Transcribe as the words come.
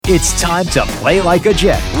It's time to play like a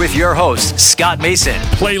Jet with your host, Scott Mason.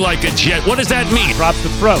 Play like a Jet. What does that mean? Drops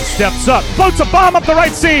the throw, steps up, floats a bomb up the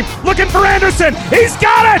right seam, looking for Anderson. He's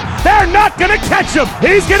got it! They're not going to catch him.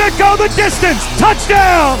 He's going to go the distance.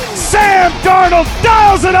 Touchdown! Sam Darnold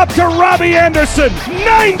dials it up to Robbie Anderson.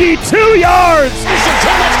 92 yards! Anderson,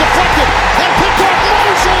 too much deflected, and picked off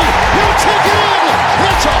Mosley. He'll take it in.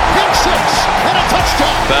 It's a pick six and a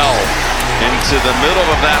touchdown. Bell into the middle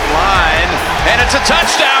of that line, and it's a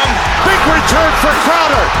touchdown. Big return for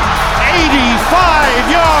Crowder. 85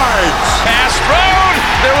 yards. Pass thrown.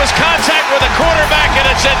 There was contact with the quarterback, and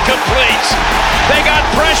it's incomplete. They got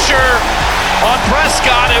pressure on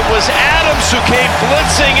Prescott. It was Adams who came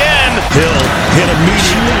blitzing in. Hill hit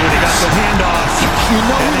immediately when he got the handoff. You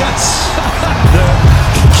know that's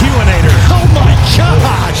The Q-inator. oh my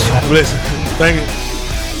gosh. Listen, thank you.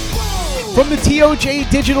 From the TOJ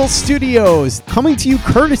Digital Studios, coming to you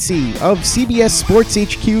courtesy of CBS Sports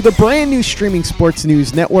HQ, the brand new streaming sports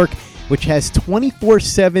news network, which has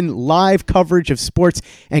 24/7 live coverage of sports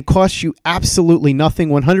and costs you absolutely nothing,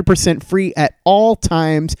 100% free at all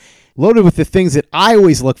times. Loaded with the things that I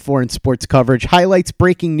always look for in sports coverage: highlights,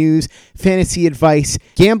 breaking news, fantasy advice,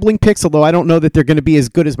 gambling picks, although I don't know that they're going to be as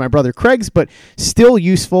good as my brother Craig's, but still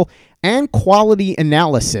useful, and quality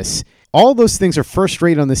analysis. All those things are first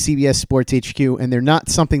rate on the CBS Sports HQ, and they're not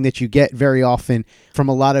something that you get very often from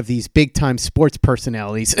a lot of these big-time sports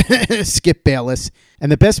personalities. Skip Bayless.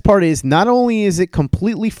 And the best part is, not only is it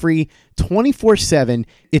completely free 24/7,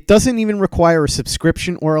 it doesn't even require a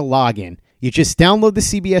subscription or a login. You just download the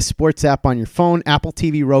CBS Sports app on your phone, Apple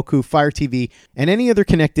TV, Roku, Fire TV, and any other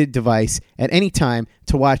connected device at any time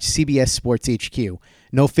to watch CBS Sports HQ.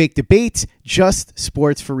 No fake debates, just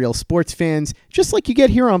sports for real sports fans, just like you get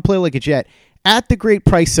here on Play Like a Jet, at the great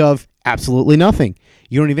price of absolutely nothing.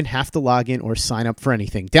 You don't even have to log in or sign up for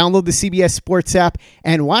anything. Download the CBS Sports app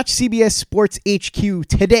and watch CBS Sports HQ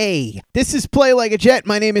today. This is Play Like a Jet.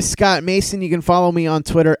 My name is Scott Mason. You can follow me on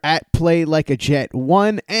Twitter at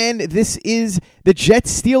PlayLikeAJet1. And this is the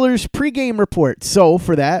Jets Steelers pregame report. So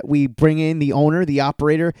for that, we bring in the owner, the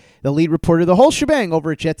operator, the lead reporter, the whole shebang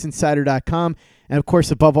over at JetsInsider.com. And of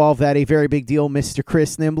course, above all of that, a very big deal, Mr.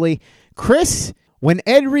 Chris Nimbley. Chris, when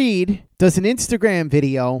Ed Reed does an Instagram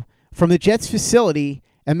video from the Jets facility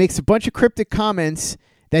and makes a bunch of cryptic comments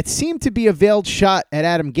that seem to be a veiled shot at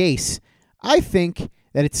Adam Gase, I think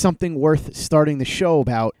that it's something worth starting the show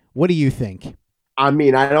about. What do you think? I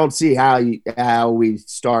mean, I don't see how we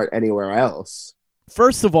start anywhere else.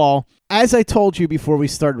 First of all, as I told you before we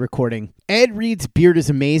started recording, Ed Reed's beard is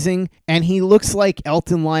amazing, and he looks like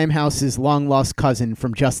Elton Limehouse's long-lost cousin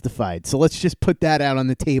from Justified. So let's just put that out on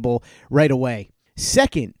the table right away.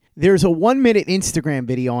 Second, there's a 1-minute Instagram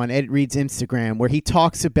video on Ed Reed's Instagram where he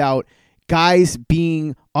talks about guys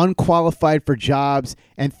being unqualified for jobs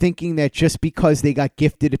and thinking that just because they got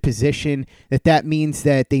gifted a position, that means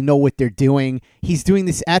that they know what they're doing. He's doing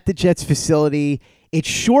this at the Jets facility. It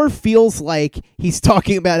sure feels like he's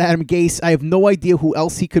talking about Adam Gase. I have no idea who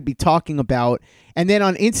else he could be talking about. And then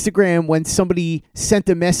on Instagram, when somebody sent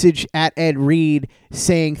a message at Ed Reed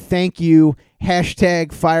saying, "Thank you,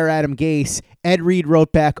 hashtag fire Adam Gase," Ed Reed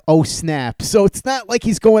wrote back, "Oh snap." So it's not like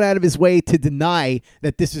he's going out of his way to deny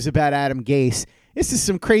that this is about Adam Gase. This is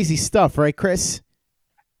some crazy stuff, right, Chris?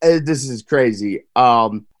 This is crazy.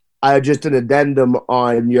 Just an addendum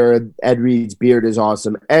on your Ed Reed's beard is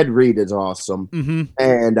awesome. Ed Reed is awesome. Mm-hmm.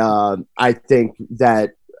 And I think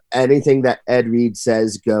that anything that Ed Reed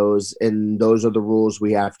says goes, and those are the rules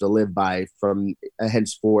we have to live by from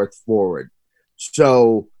henceforth forward.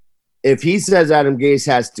 So if he says Adam Gase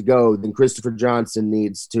has to go, then Christopher Johnson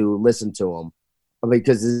needs to listen to him,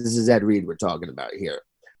 because this is Ed Reed we're talking about here.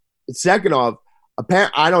 Second off,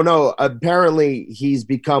 I don't know, apparently he's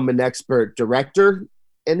become an expert director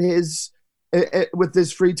in his with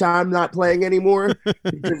his free time, not playing anymore,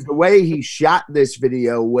 because the way he shot this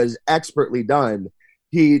video was expertly done.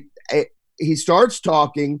 He starts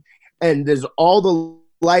talking, and there's all the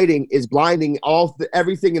lighting is blinding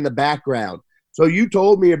everything in the background. So you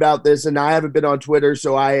told me about this, and I haven't been on Twitter,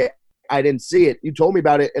 so I didn't see it. You told me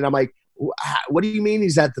about it, and I'm like, what do you mean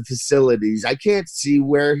he's at the facilities? I can't see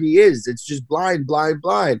where he is. It's just blind.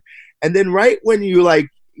 And then right when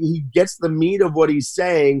he gets the meat of what he's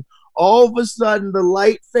saying, all of a sudden the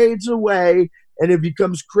light fades away and it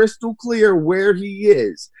becomes crystal clear where he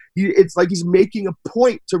is. It's like he's making a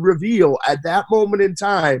point to reveal at that moment in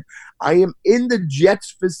time, I am in the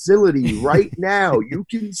Jets facility right now. You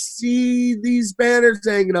can see these banners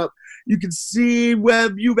hanging up. You can see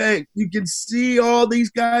Webb Eubank. You can see all these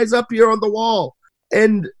guys up here on the wall.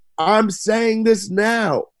 And I'm saying this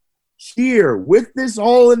now, here, with this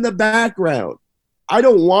all in the background. I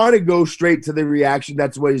don't want to go straight to the reaction.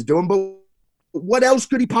 That's what he's doing. But what else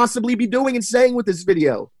could he possibly be doing and saying with this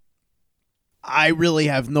video? I really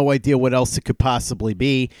have no idea what else it could possibly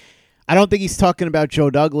be. I don't think he's talking about Joe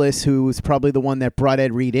Douglas, who was probably the one that brought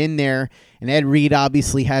Ed Reed in there. And Ed Reed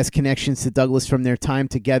obviously has connections to Douglas from their time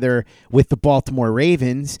together with the Baltimore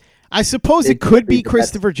Ravens. I suppose it could be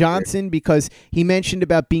Christopher Johnson because he mentioned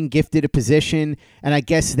about being gifted a position, and I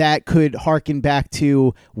guess that could harken back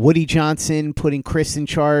to Woody Johnson putting Chris in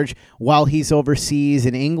charge while he's overseas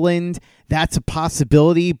in England. That's a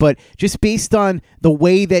possibility, but just based on the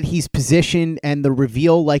way that he's positioned and the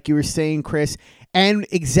reveal, like you were saying, Chris, and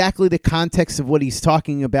exactly the context of what he's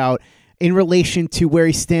talking about in relation to where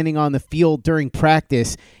he's standing on the field during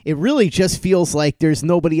practice, it really just feels like there's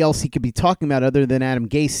nobody else he could be talking about other than Adam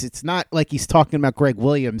Gase. It's not like he's talking about Greg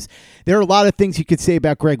Williams. There are a lot of things you could say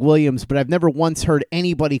about Greg Williams, but I've never once heard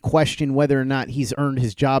anybody question whether or not he's earned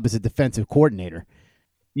his job as a defensive coordinator.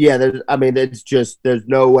 Yeah, there's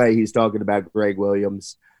no way he's talking about Greg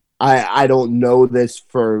Williams. I don't know this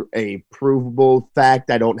for a provable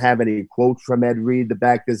fact. I don't have any quotes from Ed Reed to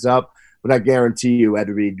back this up. But I guarantee you Ed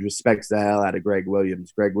Reed respects the hell out of Greg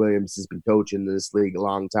Williams. Greg Williams has been coaching in this league a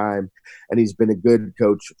long time, and he's been a good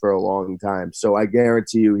coach for a long time. So I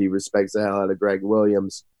guarantee you he respects the hell out of Greg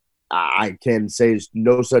Williams. I can say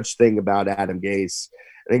no such thing about Adam Gase.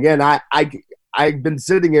 And again, I've been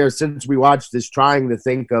sitting here since we watched this trying to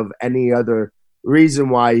think of any other reason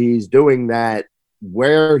why he's doing that,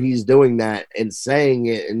 where he's doing that, and saying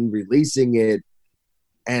it and releasing it,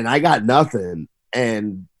 and I got nothing.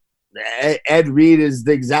 And Ed Reed is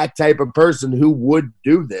the exact type of person who would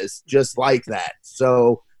do this just like that.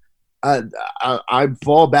 So I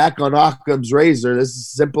fall back on Occam's razor. This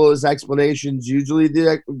is simplest explanations, usually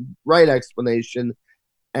the right explanation,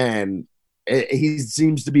 and he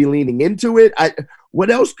seems to be leaning into it. What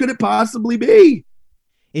else could it possibly be?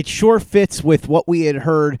 It sure fits with what we had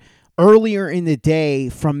heard earlier in the day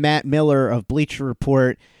from Matt Miller of Bleacher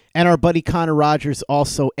Report. And our buddy Connor Rogers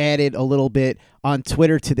also added a little bit on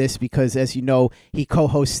Twitter to this because, as you know, he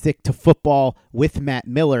co-hosts Stick to Football with Matt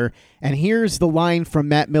Miller. And here's the line from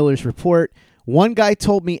Matt Miller's report. One guy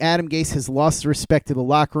told me Adam Gase has lost the respect of the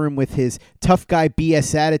locker room with his tough guy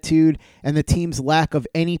BS attitude and the team's lack of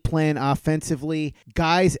any plan offensively.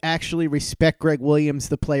 Guys actually respect Greg Williams,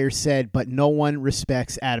 the player said, but no one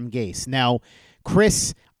respects Adam Gase. Now,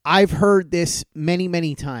 Chris, I've heard this many,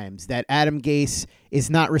 many times that Adam Gase is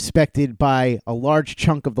not respected by a large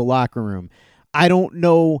chunk of the locker room. I don't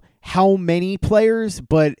know how many players,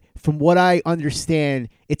 but from what I understand,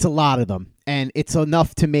 it's a lot of them. And it's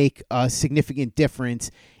enough to make a significant difference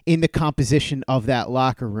in the composition of that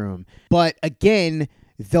locker room. But again,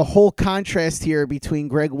 the whole contrast here between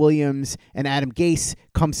Greg Williams and Adam Gase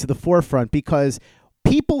comes to the forefront because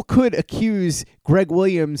people could accuse Greg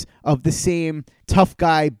Williams of the same tough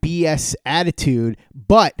guy BS attitude,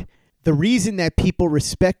 but the reason that people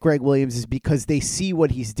respect Greg Williams is because they see what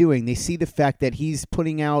he's doing. They see the fact that he's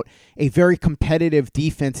putting out a very competitive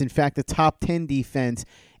defense, in fact, a top 10 defense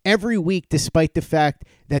every week, despite the fact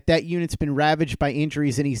that that unit's been ravaged by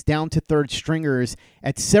injuries and he's down to third stringers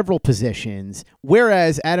at several positions.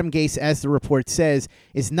 Whereas Adam Gase, as the report says,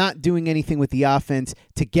 is not doing anything with the offense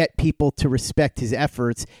to get people to respect his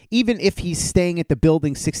efforts. Even if he's staying at the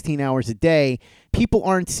building 16 hours a day, people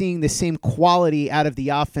aren't seeing the same quality out of the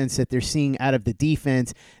offense that they're seeing out of the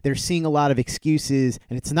defense. They're seeing a lot of excuses,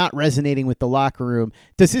 and it's not resonating with the locker room.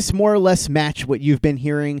 Does this more or less match what you've been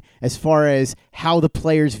hearing as far as how the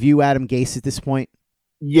players view Adam Gase at this point?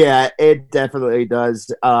 Yeah, it definitely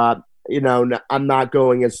does. I'm not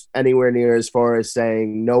going anywhere near as far as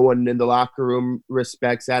saying no one in the locker room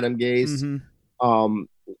respects Adam Gase. Mm-hmm.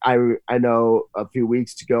 I know a few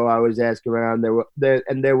weeks ago I was asking around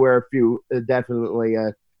there were a few, definitely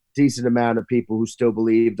a decent amount of people who still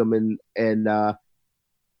believed him and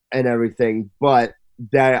everything. But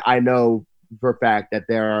that I know for a fact that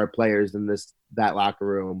there are players in that locker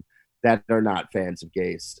room that are not fans of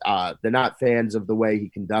Gase. They're not fans of the way he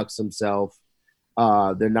conducts himself.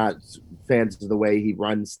 They're not fans of the way he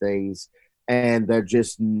runs things. And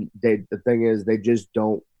the thing is, they just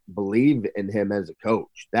don't believe in him as a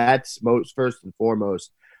coach. That's first and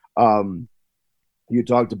foremost. You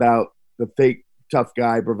talked about the fake tough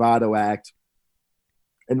guy bravado act.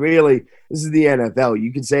 And really, this is the NFL.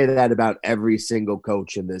 You can say that about every single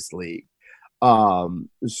coach in this league.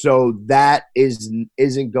 So that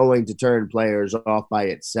isn't going to turn players off by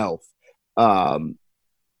itself.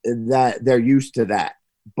 That they're used to that.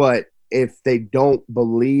 But if they don't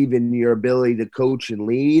believe in your ability to coach and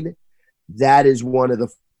lead, that is one of the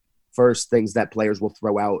first things that players will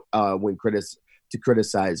throw out when to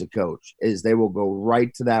criticize a coach, is they will go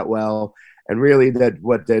right to that well. And really that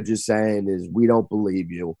what they're just saying is, we don't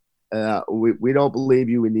believe you. We don't believe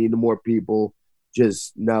you. We need more people.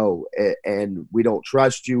 Just no. And we don't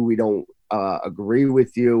trust you. We don't agree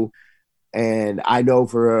with you. And I know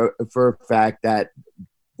for a fact that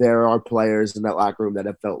there are players in that locker room that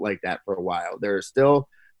have felt like that for a while. There are still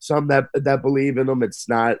some that believe in them. It's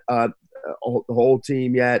not the whole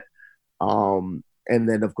team yet. And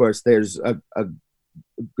then, of course, there's a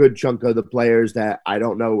good chunk of the players that I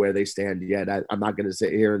don't know where they stand yet. I'm not going to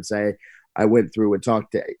sit here and say I went through and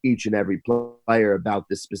talked to each and every player about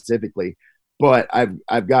this specifically, but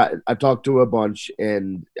I've talked to a bunch,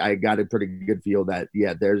 and I got a pretty good feel that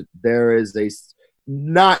there is a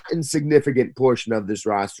not insignificant portion of this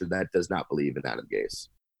roster that does not believe in Adam Gase.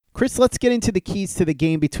 Chris, let's get into the keys to the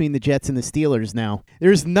game between the Jets and the Steelers now.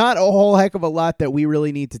 There's not a whole heck of a lot that we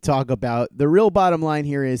really need to talk about. The real bottom line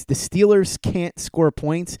here is the Steelers can't score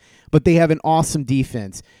points, but they have an awesome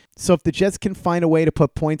defense. So if the Jets can find a way to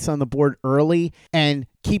put points on the board early and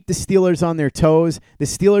keep the Steelers on their toes, the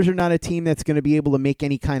Steelers are not a team that's going to be able to make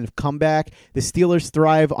any kind of comeback. The Steelers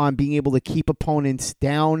thrive on being able to keep opponents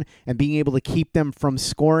down and being able to keep them from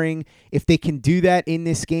scoring. If they can do that in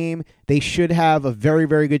this game, they should have a very,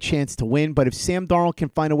 very good chance to win. But if Sam Darnold can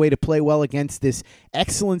find a way to play well against this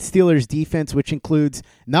excellent Steelers defense, which includes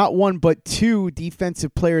not one but two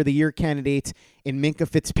Defensive Player of the Year candidates in Minkah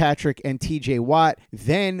Fitzpatrick and TJ Watt,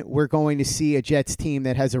 then we're going to see a Jets team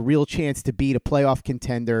that has a real chance to beat a playoff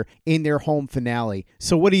contender in their home finale.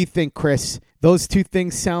 So what do you think, Chris? Those two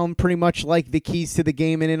things sound pretty much like the keys to the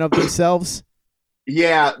game in and of themselves?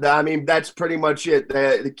 Yeah, I mean, that's pretty much it.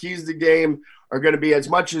 The keys to the game are going to be, as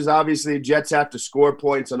much as obviously Jets have to score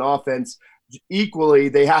points on offense, equally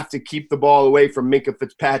they have to keep the ball away from Minkah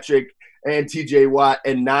Fitzpatrick and TJ Watt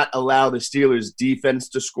and not allow the Steelers defense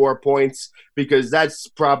to score points, because that's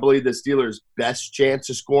probably the Steelers' best chance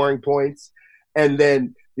of scoring points. And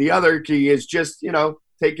then the other key is just,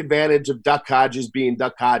 take advantage of Duck Hodges being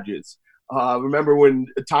Duck Hodges. Remember when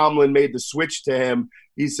Tomlin made the switch to him,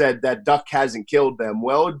 he said that Duck hasn't killed them.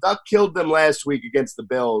 Well, Duck killed them last week against the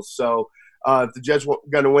Bills. So if the Jets are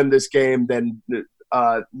going to win this game, then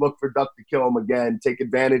look for Duck to kill him again, take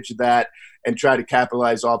advantage of that, and try to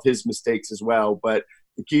capitalize off his mistakes as well. But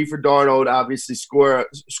the key for Darnold, obviously,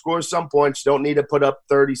 score some points. You don't need to put up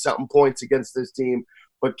 30-something points against this team,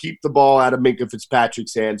 but keep the ball out of Minkah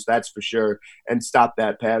Fitzpatrick's hands, that's for sure, and stop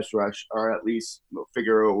that pass rush, or at least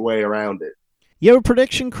figure a way around it. You have a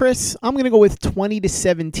prediction, Chris? I'm going to go with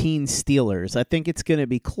 20-17 Steelers. I think it's going to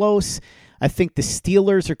be close. I think the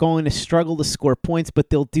Steelers are going to struggle to score points, but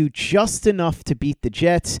they'll do just enough to beat the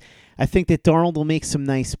Jets. I think that Darnold will make some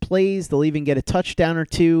nice plays. They'll even get a touchdown or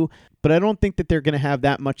two, but I don't think that they're going to have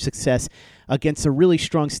that much success against a really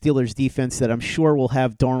strong Steelers defense that I'm sure will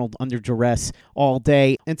have Darnold under duress all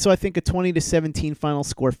day. And so I think a 20-17 final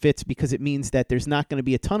score fits, because it means that there's not going to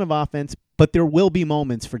be a ton of offense, but there will be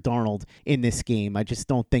moments for Darnold in this game. I just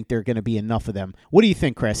don't think there are going to be enough of them. What do you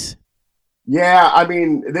think, Chris? Yeah, I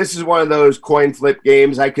mean, this is one of those coin flip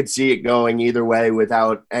games. I could see it going either way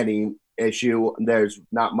without any issue. There's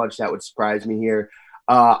not much that would surprise me here.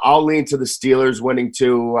 I'll lean to the Steelers winning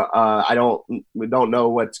too. We don't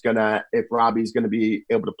know if Robbie's gonna be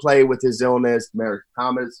able to play with his illness, Merrick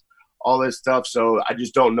Thomas, all this stuff. So I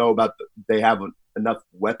just don't know about they have enough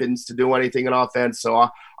weapons to do anything in offense. So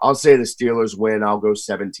I'll say the Steelers win. I'll go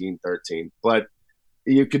 17-13, but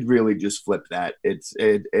you could really just flip that.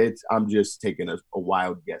 I'm just taking a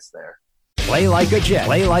wild guess there. Play like a Jet.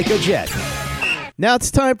 Play like a Jet. Now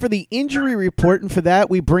it's time for the injury report, and for that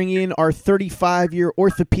we bring in our 35-year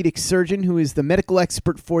orthopedic surgeon who is the medical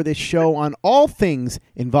expert for this show on all things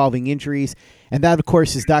involving injuries, and that, of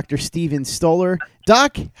course, is Dr. Steven Stoller.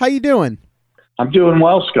 Doc, how you doing? I'm doing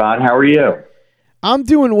well, Scott. How are you? I'm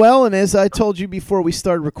doing well, and as I told you before we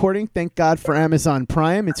started recording, thank God for Amazon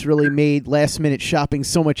Prime. It's really made last-minute shopping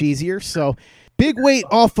so much easier, so big weight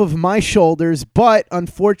off of my shoulders, but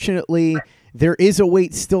unfortunately there is a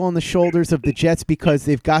weight still on the shoulders of the Jets because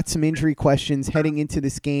they've got some injury questions heading into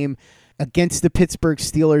this game against the Pittsburgh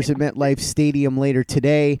Steelers at MetLife Stadium later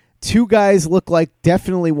today. Two guys look like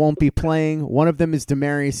definitely won't be playing. One of them is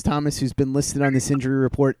Demaryius Thomas, who's been listed on this injury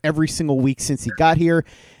report every single week since he got here.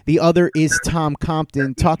 The other is Tom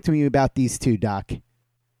Compton. Talk to me about these two, Doc.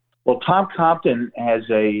 Well, Tom Compton has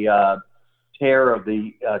a tear of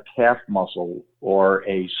the calf muscle, or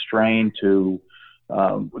a strain to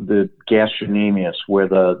the gastrocnemius, where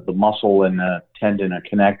the muscle and the tendon are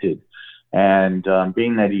connected. And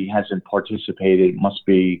being that he hasn't participated, it must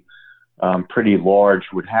be pretty large.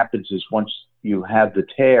 What happens is once you have the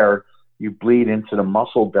tear, you bleed into the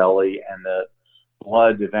muscle belly, and the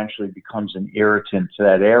blood eventually becomes an irritant to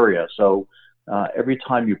that area. So every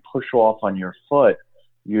time you push off on your foot,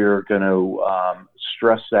 you're going to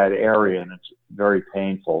stress that area, and it's very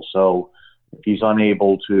painful. So if he's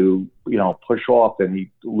unable to, push off, then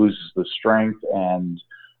he loses the strength and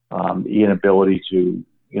the inability to,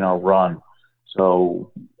 run.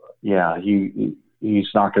 So, yeah, he's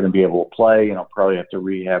not going to be able to play, and he'll probably have to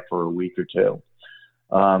rehab for a week or two.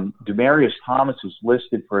 Demaryius Thomas is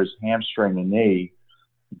listed for his hamstring and knee.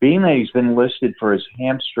 Being that he's been listed for his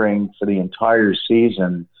hamstring for the entire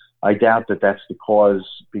season, I doubt that that's the cause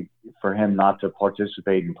for him not to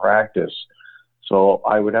participate in practice. So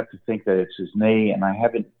I would have to think that it's his knee, and I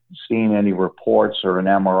haven't seen any reports or an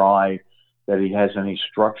MRI that he has any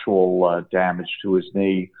structural damage to his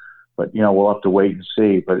knee. But, we'll have to wait and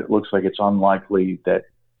see. But it looks like it's unlikely that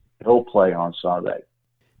he'll play on Sunday.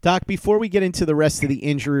 Doc, before we get into the rest of the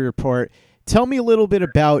injury report, tell me a little bit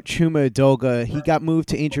about Chuma Edoga. He got moved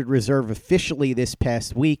to injured reserve officially this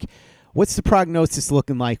past week. What's the prognosis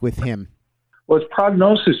looking like with him? Well, his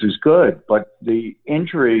prognosis is good, but the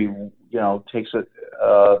injury, takes at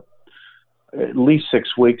least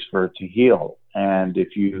 6 weeks for it to heal. And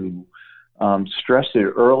if you stress it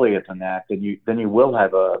earlier than that, then you will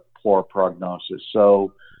have a poor prognosis.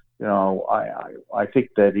 So, I think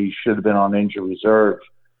that he should have been on injured reserve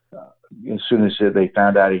as soon as they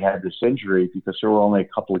found out he had this injury, because there were only a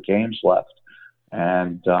couple of games left.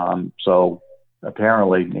 And so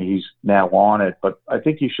apparently he's now on it, but I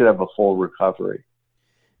think he should have a full recovery.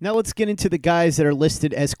 Now let's get into the guys that are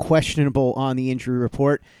listed as questionable on the injury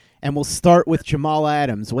report, and we'll start with Jamal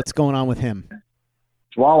Adams. What's going on with him?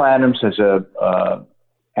 Jamal Adams has a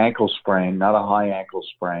ankle sprain, not a high ankle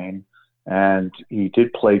sprain, and he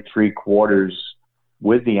did play 3 quarters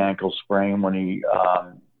with the ankle sprain when he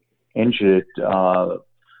injured the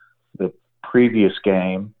previous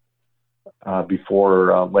game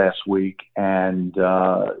before last week, and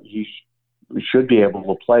he should be able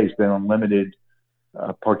to play. He's been on limited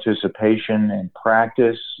participation in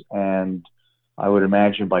practice, and I would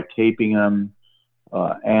imagine by taping him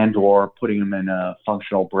and or putting him in a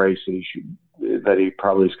functional brace that he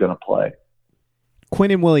probably is going to play.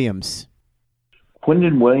 Quinnen Williams.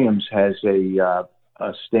 Quinnen Williams has a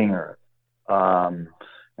stinger.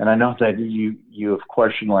 And I know that you have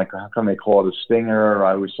questioned, like, how come they call it a stinger?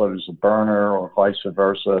 I always thought it was a burner, or vice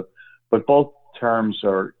versa. But both terms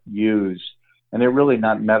are used, and they're really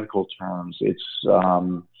not medical terms. It's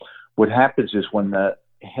what happens is when the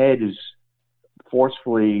head is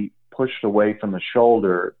forcefully pushed away from the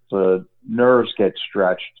shoulder, the nerves get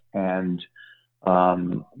stretched and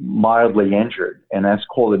mildly injured, and that's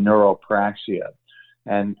called a neuropraxia.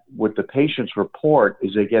 And what the patients report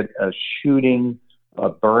is they get a shooting, a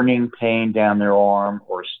burning pain down their arm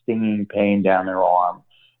or stinging pain down their arm,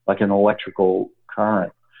 like an electrical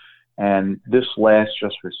current. And this lasts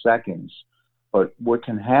just for seconds. But what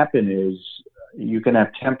can happen is you can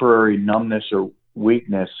have temporary numbness or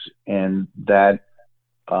weakness in that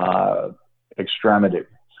extremity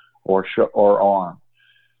or arm.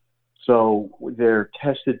 So they're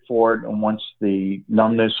tested for it, and once the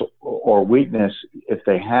numbness or weakness, if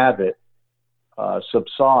they have it,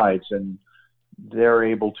 subsides, and they're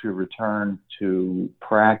able to return to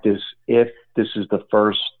practice if this is the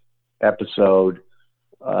first episode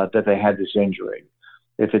that they had this injury.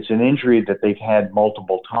 If it's an injury that they've had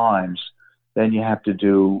multiple times, then you have to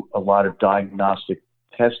do a lot of diagnostic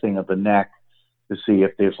testing of the neck to see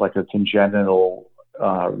if there's like a congenital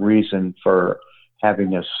reason for having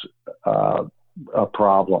this a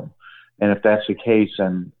problem. And if that's the case,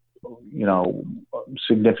 then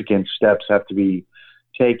significant steps have to be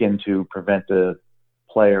taken to prevent the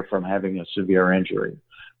player from having a severe injury.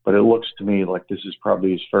 But it looks to me like this is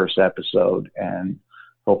probably his first episode, and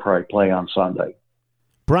he'll probably play on Sunday.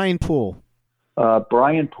 Brian Poole.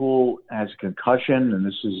 Brian Poole has a concussion, and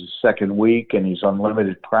this is his second week, and he's on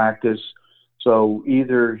limited practice. So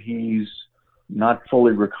either he's not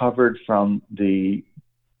fully recovered from the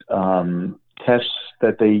tests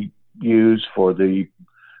that they use for the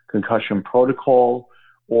concussion protocol,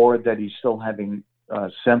 or that he's still having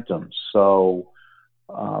symptoms. So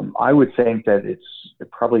I would think that it's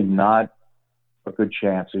probably not a good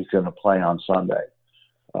chance he's going to play on Sunday.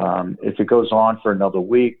 If it goes on for another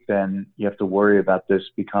week, then you have to worry about this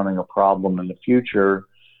becoming a problem in the future,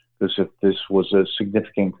 because if this was a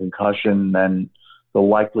significant concussion, then the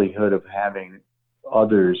likelihood of having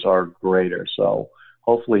others are greater. So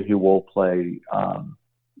hopefully he will play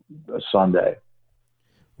Sunday.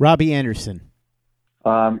 Robbie Anderson.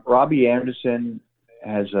 Robbie Anderson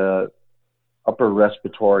has a upper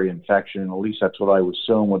respiratory infection. At least that's what I would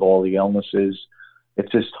assume with all the illnesses.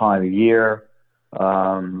 It's this time of year.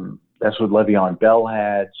 That's what Le'Veon Bell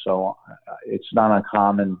had. So it's not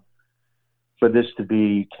uncommon for this to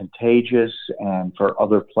be contagious and for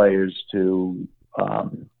other players to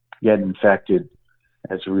get infected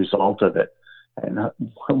as a result of it. And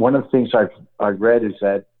one of the things I've read is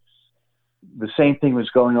that the same thing was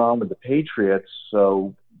going on with the Patriots.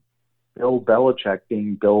 So Bill Belichick,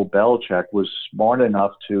 being Bill Belichick, was smart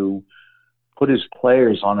enough to put his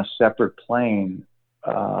players on a separate plane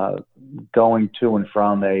going to and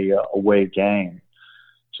from a away game.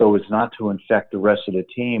 So it's not to infect the rest of the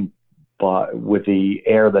team, but with the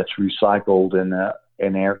air that's recycled in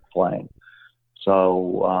an airplane.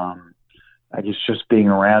 So I guess just being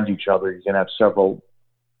around each other, you can have several,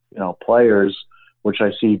 players, which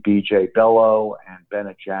I see B.J. Bello and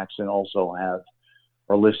Bennett Jackson also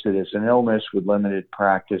are listed as an illness with limited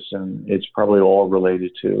practice, and it's probably all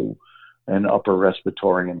related to an upper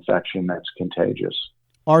respiratory infection that's contagious.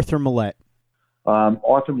 Arthur Millette.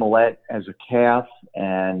 Arthur Millette has a calf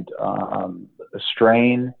and a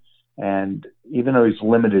strain, and even though he's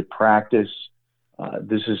limited practice,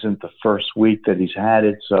 this isn't the first week that he's had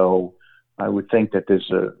it, so I would think that there's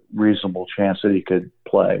a reasonable chance that he could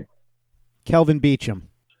play. Kelvin Beachum.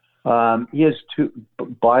 He has two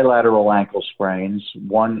bilateral ankle sprains.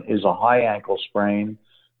 One is a high ankle sprain,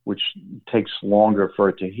 which takes longer for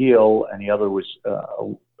it to heal, and the other was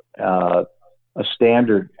a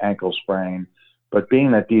standard ankle sprain. But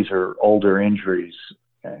being that these are older injuries,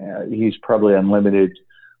 he's probably on limited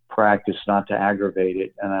practice not to aggravate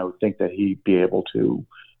it, and I would think that he'd be able to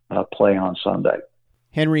play on Sunday.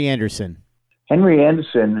 Henry Anderson. Henry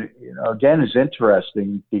Anderson, again, is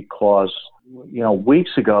interesting because,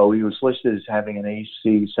 weeks ago he was listed as having an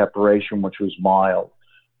AC separation, which was mild,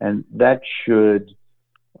 and that should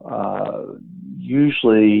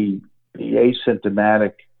usually be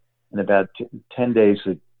asymptomatic in about 10 days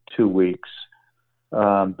to 2 weeks.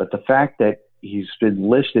 But the fact that he's been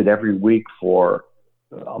listed every week for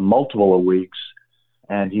multiple of weeks,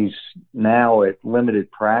 and he's now at limited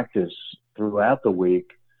practice throughout the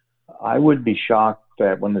week, I would be shocked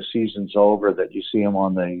that when the season's over that you see him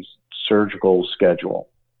on the surgical schedule.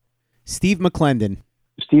 Steve McClendon.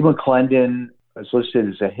 Steve McClendon is listed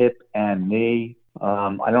as a hip and knee.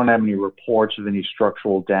 I don't have any reports of any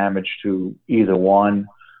structural damage to either one.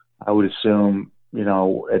 I would assume,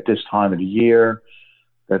 at this time of the year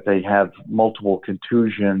that they have multiple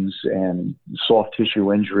contusions and soft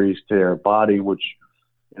tissue injuries to their body, which,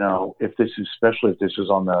 especially if this is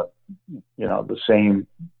on the, the same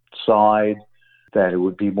side, that it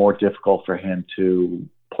would be more difficult for him to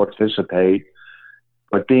participate.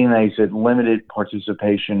 But being that he's at limited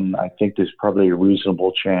participation, I think there's probably a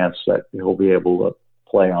reasonable chance that he'll be able to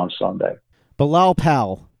play on Sunday. Bilal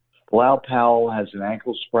Powell. Bilal Powell has an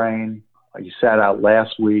ankle sprain. He sat out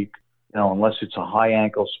last week. Unless it's a high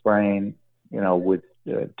ankle sprain, with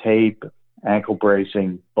tape, ankle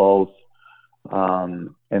bracing, both.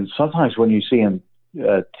 And sometimes when you see him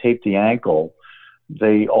tape the ankle,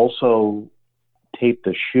 they also tape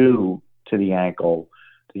the shoe to the ankle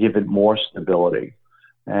to give it more stability.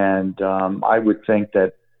 And I would think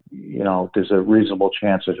that, there's a reasonable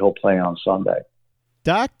chance that he'll play on Sunday.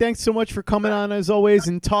 Doc, thanks so much for coming on as always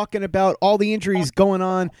and talking about all the injuries going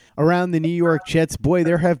on around the New York Jets. Boy,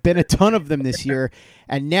 there have been a ton of them this year.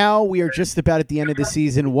 And now we are just about at the end of the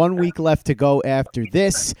season. 1 week left to go after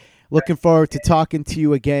this. Looking forward to talking to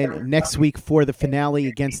you again next week for the finale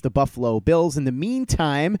against the Buffalo Bills. In the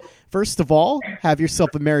meantime, first of all, have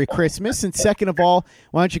yourself a Merry Christmas. And second of all,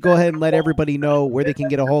 why don't you go ahead and let everybody know where they can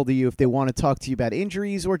get a hold of you if they want to talk to you about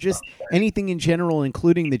injuries or just anything in general,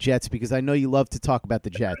 including the Jets, because I know you love to talk about the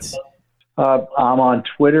Jets. I'm on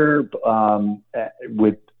Twitter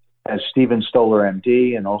as Steven Stoller,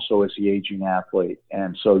 MD, and also as the Aging Athlete.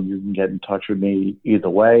 And so you can get in touch with me either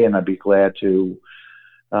way, and I'd be glad to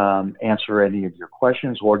answer any of your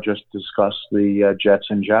questions or just discuss the Jets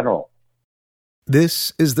in general.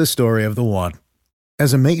 This is the story of the one.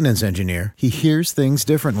 As a maintenance engineer, he hears things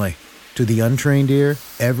differently. To the untrained ear,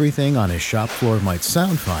 everything on his shop floor might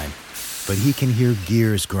sound fine, but he can hear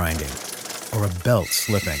gears grinding or a belt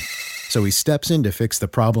slipping. So he steps in to fix the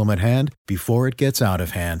problem at hand before it gets out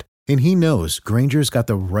of hand. And he knows Grainger's got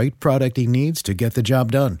the right product he needs to get the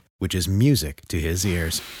job done, which is music to his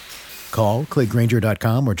ears. Call, click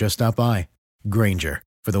Grainger.com, or just stop by. Grainger,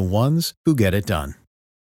 for the ones who get it done.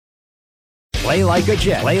 Play like a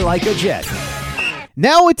Jet. Play like a Jet.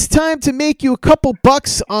 Now it's time to make you a couple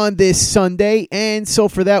bucks on this Sunday, and so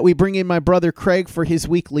for that we bring in my brother Craig for his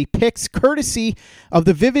weekly picks, courtesy of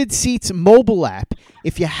the Vivid Seats mobile app.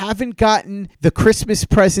 If you haven't gotten the Christmas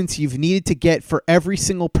presents you've needed to get for every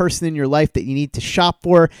single person in your life that you need to shop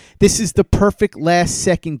for, this is the perfect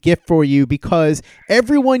last-second gift for you, because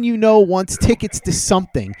everyone you know wants tickets to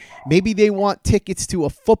something. Maybe they want tickets to a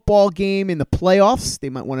football game in the playoffs. They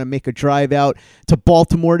might want to make a drive out to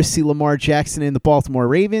Baltimore to see Lamar Jackson and the Baltimore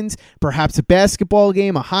Ravens. Perhaps a basketball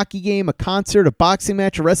game, a hockey game, a concert, a boxing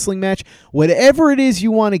match, a wrestling match. Whatever it is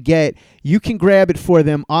you want to get, you can grab it for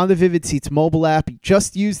them on the Vivid Seats mobile app.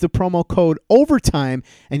 Just use the promo code OVERTIME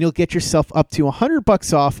and you'll get yourself up to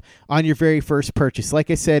 $100 off on your very first purchase. Like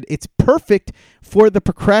I said, it's perfect for the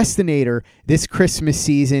procrastinator this Christmas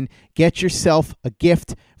season. Get yourself a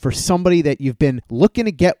gift for somebody that you've been looking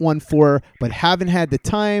to get one for but haven't had the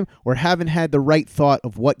time or haven't had the right thought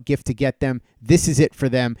of what gift to get them. This is it for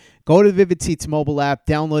them. Go to the Vivid Seats mobile app,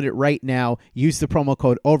 download it right now, use the promo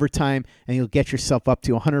code OVERTIME, and you'll get yourself up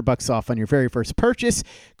to $100 off on your very first purchase.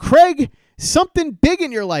 Craig, something big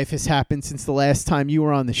in your life has happened since the last time you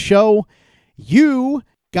were on the show. You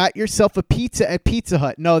got yourself a pizza at Pizza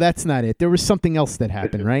Hut. No, that's not it. There was something else that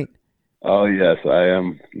happened, right? Oh, yes. I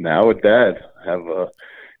am now a dad. I have a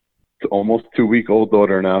almost 2-week-old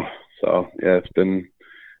daughter now. So, yeah, it's been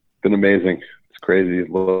amazing. It's crazy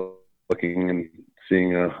looking and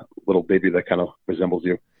seeing a little baby that kind of resembles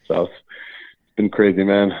you. So it's been crazy,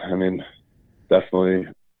 man. I mean, definitely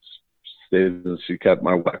she kept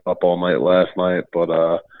my wife up all night last night.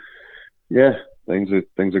 But, yeah, things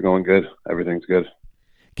are going good. Everything's good.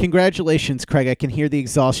 Congratulations, Craig. I can hear the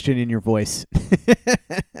exhaustion in your voice.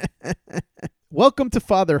 Welcome to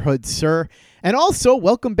fatherhood, sir. And also,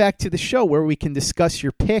 welcome back to the show where we can discuss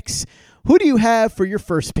your picks. Who do you have for your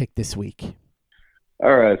first pick this week?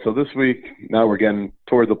 All right, so this week, now we're getting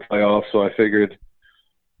toward the playoffs, so I figured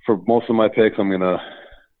for most of my picks, I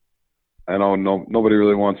know nobody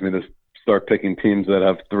really wants me to start picking teams that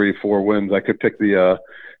have 3-4 wins. I could pick the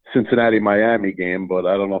Cincinnati-Miami game, but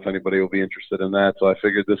I don't know if anybody will be interested in that. So I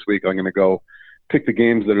figured this week I'm going to go pick the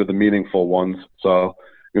games that are the meaningful ones. So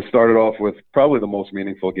I'm going to start it off with probably the most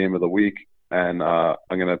meaningful game of the week, and I'm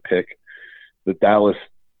going to pick the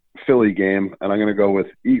Dallas-Philly game, and I'm going to go with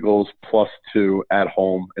Eagles +2 at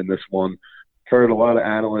home in this one. Heard a lot of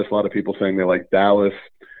analysts, a lot of people saying they like Dallas.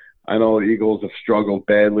 I know the Eagles have struggled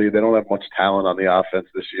badly. They don't have much talent on the offense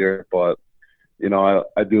this year, but you know,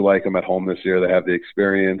 I do like them at home this year. They have the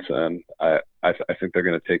experience, and I think they're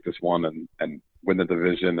going to take this one and win the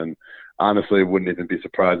division. And honestly, wouldn't even be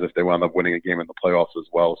surprised if they wound up winning a game in the playoffs as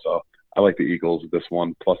well. So I like the Eagles this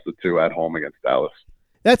one +2 at home against Dallas.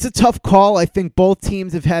 That's a tough call. I think both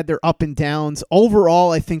teams have had their up and downs.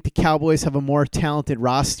 Overall, I think the Cowboys have a more talented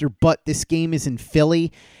roster, but this game is in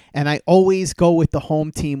Philly, and I always go with the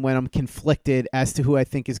home team when I'm conflicted as to who I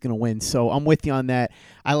think is going to win. So I'm with you on that.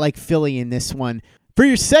 I like Philly in this one. For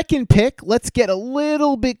your second pick, let's get a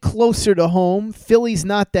little bit closer to home. Philly's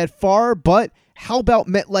not that far, but how about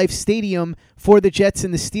MetLife Stadium for the Jets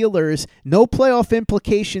and the Steelers? No playoff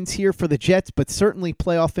implications here for the Jets, but certainly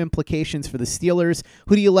playoff implications for the Steelers.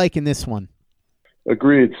 Who do you like in this one?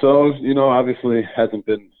 Agreed. So, you know, obviously hasn't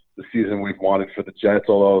been the season we've wanted for the Jets,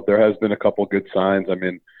 although there has been a couple good signs. I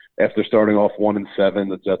mean, after starting off 1-7,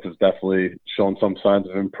 the Jets have definitely shown some signs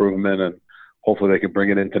of improvement, and hopefully they can bring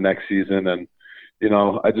it into next season. And, you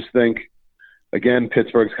know, I just think, again,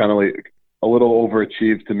 Pittsburgh's kind of like a little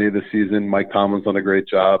overachieved to me this season. Mike Tomlin's done a great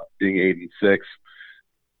job being 8-6.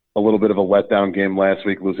 A little bit of a letdown game last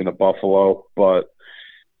week, losing to Buffalo. But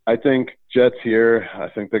I think Jets here, I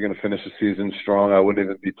think they're going to finish the season strong. I wouldn't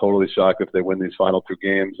even be totally shocked if they win these final 2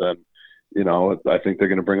 games. And, you know, I think they're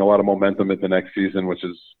going to bring a lot of momentum into next season, which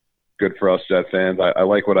is good for us Jet fans. I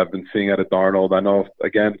like what I've been seeing out of Darnold. I know,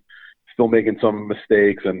 again, still making some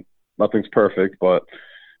mistakes and nothing's perfect, but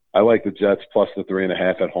I like the Jets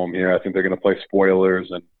 +3.5 at home here. I think they're going to play spoilers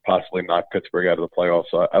and possibly knock Pittsburgh out of the playoffs.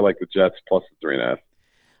 So I like the Jets +3.5.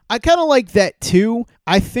 I kind of like that too.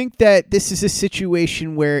 I think that this is a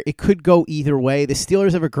situation where it could go either way. The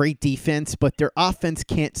Steelers have a great defense, but their offense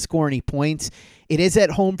can't score any points. It is at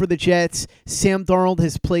home for the Jets. Sam Darnold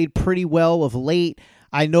has played pretty well of late.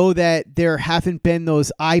 I know that there haven't been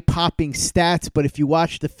those eye-popping stats, but if you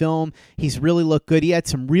watch the film, he's really looked good. He had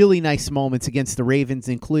some really nice moments against the Ravens,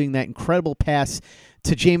 including that incredible pass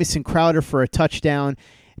to Jamison Crowder for a touchdown.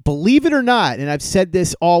 Believe it or not, and I've said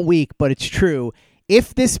this all week, but it's true,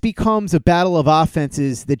 if this becomes a battle of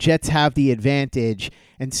offenses, the Jets have the advantage.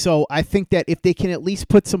 And so I think that if they can at least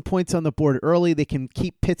put some points on the board early, they can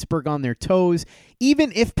keep Pittsburgh on their toes.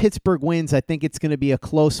 Even if Pittsburgh wins, I think it's going to be a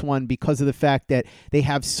close one because of the fact that they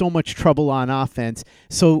have so much trouble on offense.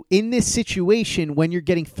 So in this situation, when you're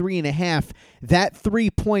getting 3.5, that 3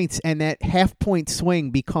 points and that half-point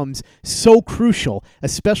swing becomes so crucial,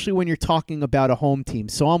 especially when you're talking about a home team.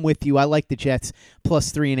 So I'm with you. I like the Jets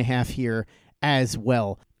plus 3.5 here as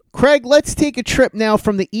well. Craig, let's take a trip now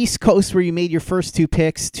from the East Coast where you made your first 2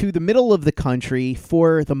 picks to the middle of the country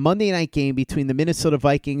for the Monday night game between the Minnesota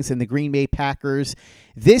Vikings and the Green Bay Packers.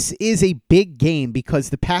 This is a big game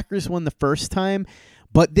because the Packers won the first time,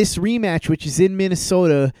 but this rematch, which is in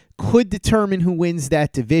Minnesota, could determine who wins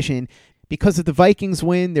that division. Because if the Vikings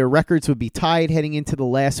win, their records would be tied heading into the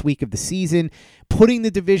last week of the season, putting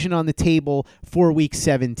the division on the table for Week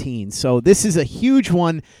 17. So this is a huge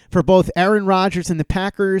one for both Aaron Rodgers and the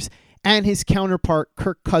Packers and his counterpart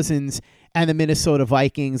Kirk Cousins and the Minnesota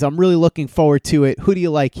Vikings. I'm really looking forward to it. Who do you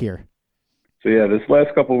like here? So, yeah, this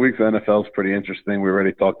last couple of weeks, the NFL is pretty interesting. We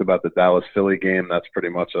already talked about the Dallas-Philly game. That's pretty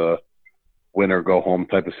much a win-or-go-home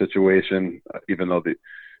type of situation, even though the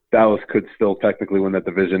Dallas could still technically win that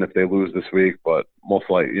division if they lose this week, but most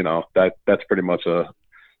likely, that's pretty much a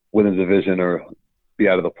win the division or be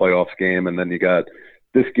out of the playoffs game. And then you got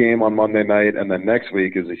this game on Monday night, and then next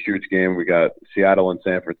week is a huge game. We got Seattle and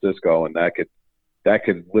San Francisco, and that could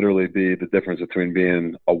literally be the difference between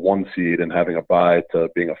being a 1 seed and having a bye to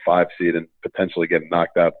being a 5 seed and potentially getting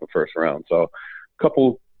knocked out in the first round. So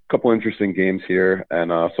couple interesting games here. And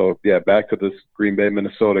back to this Green Bay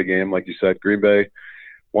Minnesota game. Like you said, Green Bay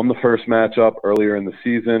won the first matchup earlier in the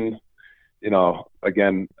season.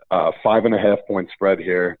 5.5 point spread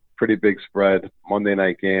here. Pretty big spread. Monday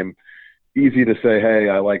night game. Easy to say, hey,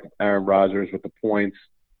 I like Aaron Rodgers with the points,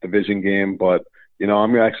 division game, but,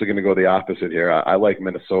 I'm actually going to go the opposite here. I like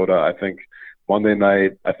Minnesota. I think Monday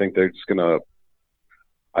night, they're going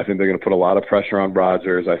to put a lot of pressure on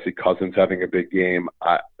Rodgers. I see Cousins having a big game.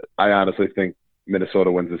 I honestly think Minnesota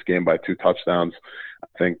wins this game by 2 touchdowns.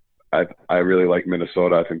 I really like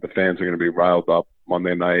Minnesota. I think the fans are going to be riled up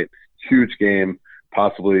Monday night. Huge game.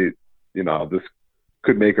 Possibly, this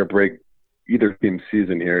could make or break either team's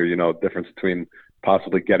season here. Difference between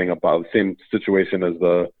possibly getting about the same situation as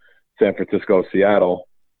the San Francisco-Seattle,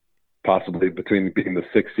 possibly between being the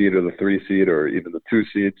 6 seed or the 3 seed or even the 2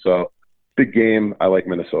 seed. So big game. I like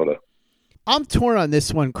Minnesota. I'm torn on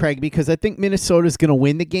this one, Craig, because I think Minnesota's going to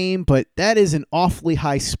win the game, but that is an awfully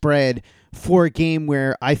high spread for a game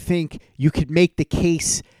where I think you could make the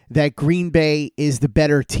case that Green Bay is the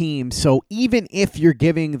better team. So even if you're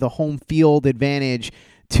giving the home field advantage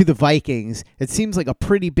to the Vikings, it seems like a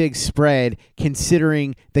pretty big spread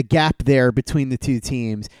considering the gap there between the two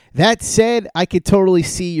teams. That said, I could totally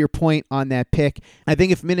see your point on that pick. I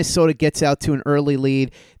think if Minnesota gets out to an early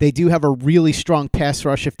lead, they do have a really strong pass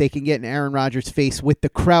rush. If they can get in Aaron Rodgers' face with the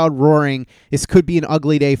crowd roaring, this could be an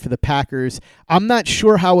ugly day for the Packers. I'm not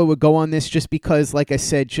sure how it would go on this just because, like I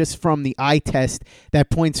said, just from the eye test, that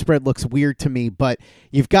point spread looks weird to me. But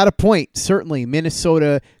you've got a point. Certainly,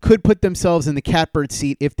 Minnesota could put themselves in the catbird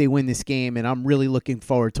seat if they win this game, and I'm really looking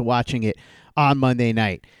forward to watching it on Monday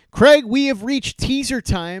night. Craig, we have reached teaser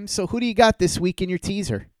time, so who do you got this week in your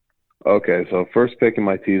teaser? Okay, so first pick in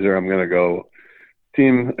my teaser, I'm going to go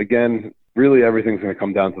team, again, really everything's going to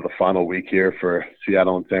come down to the final week here for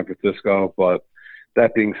Seattle and San Francisco, but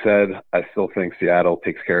that being said, I still think Seattle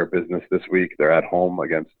takes care of business this week. They're at home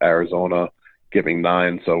against Arizona, giving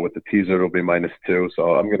 9, so with the teaser, it'll be -2,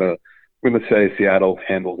 so I'm going to say Seattle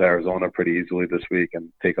handles Arizona pretty easily this week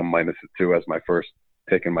and take them -2 as my first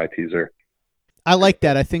pick in my teaser. I like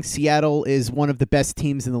that. I think Seattle is one of the best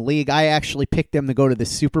teams in the league. I actually picked them to go to the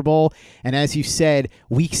Super Bowl. And as you said,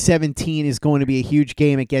 Week 17 is going to be a huge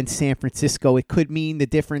game against San Francisco. It could mean the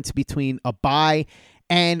difference between a bye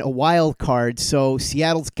and a wild card. So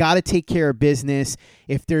Seattle's got to take care of business.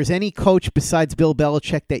 If there's any coach besides Bill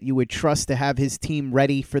Belichick that you would trust to have his team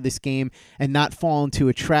ready for this game and not fall into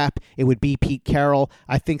a trap, it would be Pete Carroll.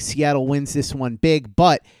 I think Seattle wins this one big,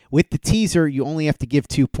 but with the teaser, you only have to give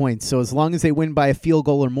 2 points. So as long as they win by a field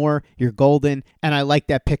goal or more, you're golden, and I like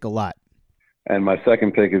that pick a lot. And my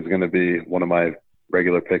second pick is going to be one of my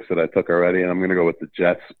regular picks that I took already, and I'm going to go with the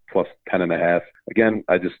Jets plus 10.5. Again,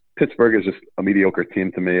 Pittsburgh is just a mediocre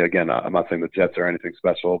team to me. Again, I'm not saying the Jets are anything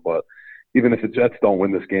special, but even if the Jets don't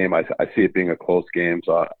win this game, I see it being a close game.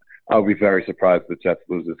 So I'll be very surprised if the Jets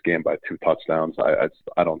lose this game by 2 touchdowns. I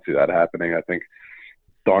don't see that happening. I think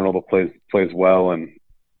Darnold plays well, and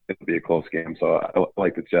it'll be a close game. So I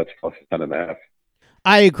like the Jets plus 10.5.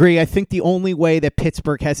 I agree. I think the only way that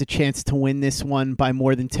Pittsburgh has a chance to win this one by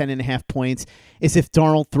more than 10.5 points is if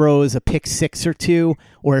Darnold throws a pick 6 or 2,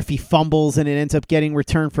 or if he fumbles and it ends up getting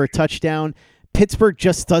returned for a touchdown. Pittsburgh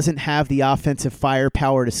just doesn't have the offensive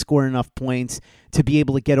firepower to score enough points to be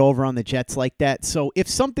able to get over on the Jets like that. So if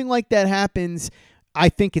something like that happens, I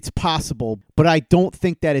think it's possible, but I don't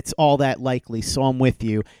think that it's all that likely, so I'm with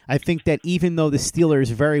you. I think that even though the Steelers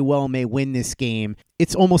very well may win this game,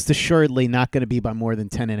 it's almost assuredly not going to be by more than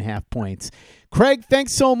 10.5 points. Craig,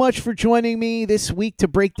 thanks so much for joining me this week to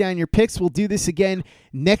break down your picks. We'll do this again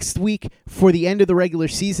next week for the end of the regular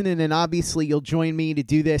season, and then obviously you'll join me to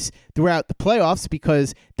do this throughout the playoffs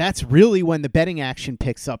because that's really when the betting action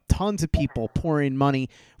picks up. Tons of people pour in money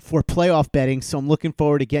for playoff betting, so I'm looking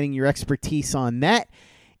forward to getting your expertise on that.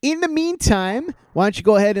 In the meantime, why don't you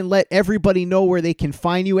go ahead and let everybody know where they can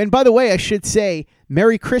find you. And by the way, I should say,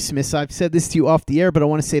 Merry Christmas. I've said this to you off the air, but I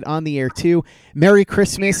want to say it on the air too. Merry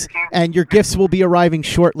Christmas, and your gifts will be arriving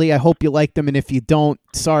shortly. I hope you like them, and if you don't,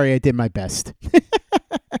 sorry, I did my best.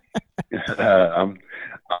 I'm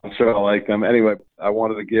sure I like them. Anyway, I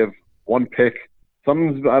wanted to give one pick.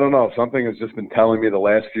 Something has just been telling me the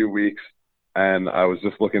last few weeks, and I was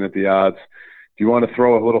just looking at the odds. If you want to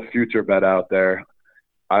throw a little future bet out there,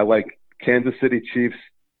 I like Kansas City Chiefs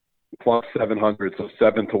plus 700, so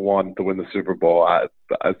 7-1 to win the Super Bowl.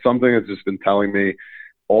 Something has just been telling me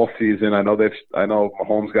all season. I know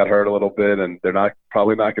Mahomes got hurt a little bit, and they're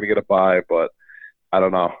probably not going to get a bye, but I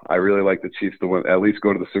don't know. I really like the Chiefs to win, at least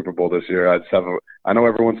go to the Super Bowl this year. I know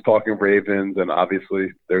everyone's talking Ravens, and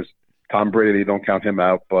obviously there's Tom Brady. Don't count him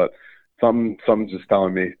out, but something's just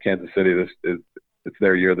telling me Kansas City. It's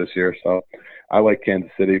their year this year, so I like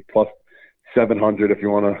Kansas City plus 700 if you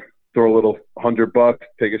want to throw a little $100,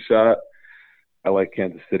 take a shot. I like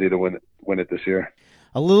Kansas City to win it this year.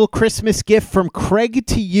 A little Christmas gift from Craig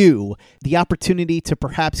to you, the opportunity to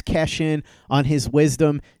perhaps cash in on his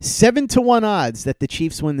wisdom. 7-1 odds that the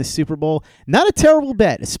Chiefs win the Super Bowl. Not a terrible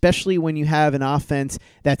bet, especially when you have an offense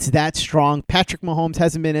that's that strong. Patrick Mahomes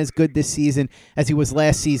hasn't been as good this season as he was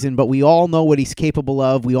last season, but we all know what he's capable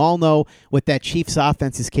of. We all know what that Chiefs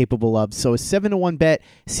offense is capable of. So a 7-1 bet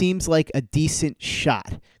seems like a decent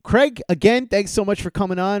shot. Craig, again, thanks so much for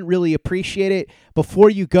coming on. Really appreciate it. Before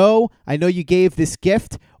you go, I know you gave this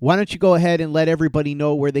gift. Why don't you go ahead and let everybody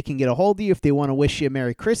know where they can get a hold of you if they want to wish you a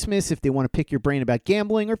Merry Christmas, if they want to pick your brain about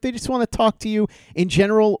gambling, or if they just want to talk to you in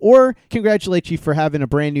general, or congratulate you for having a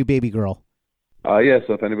brand new baby girl. So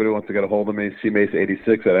if anybody wants to get a hold of me,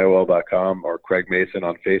 cmace86@AOL.com or Craig Mason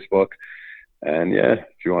on Facebook. And if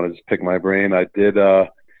you want to just pick my brain, I did. I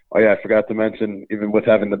forgot to mention, even with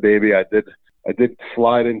having the baby, I did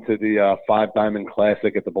slide into the 5 Diamond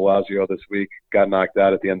Classic at the Bellagio this week. Got knocked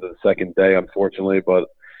out at the end of the second day, unfortunately, but it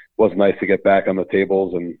was nice to get back on the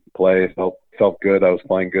tables and play. Felt good. I was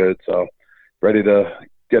playing good, so ready to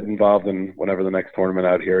get involved in whenever the next tournament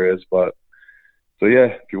out here is. But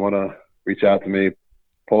if you want to reach out to me,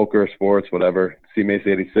 poker, sports, whatever,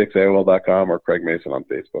 cmace86@AOL.com or Craig Mason on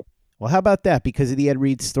Facebook. Well, how about that? Because of the Ed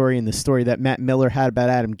Reed story and the story that Matt Miller had about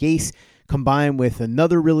Adam Gase, combined with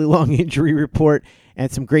another really long injury report and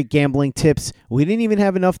some great gambling tips. We didn't even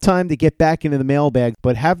have enough time to get back into the mailbag,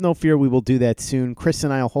 but have no fear, we will do that soon. Chris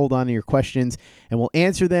and I will hold on to your questions, and we'll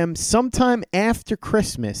answer them sometime after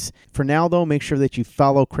Christmas. For now, though, make sure that you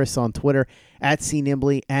follow Chris on Twitter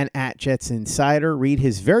 @CNimbley and @JetsInsider. Read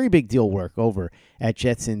his very big deal work over at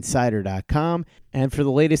jetsinsider.com. And for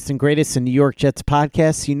the latest and greatest in New York Jets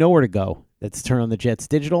podcasts, you know where to go. That's Turn on the Jets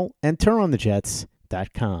Digital and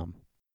turnonthejets.com.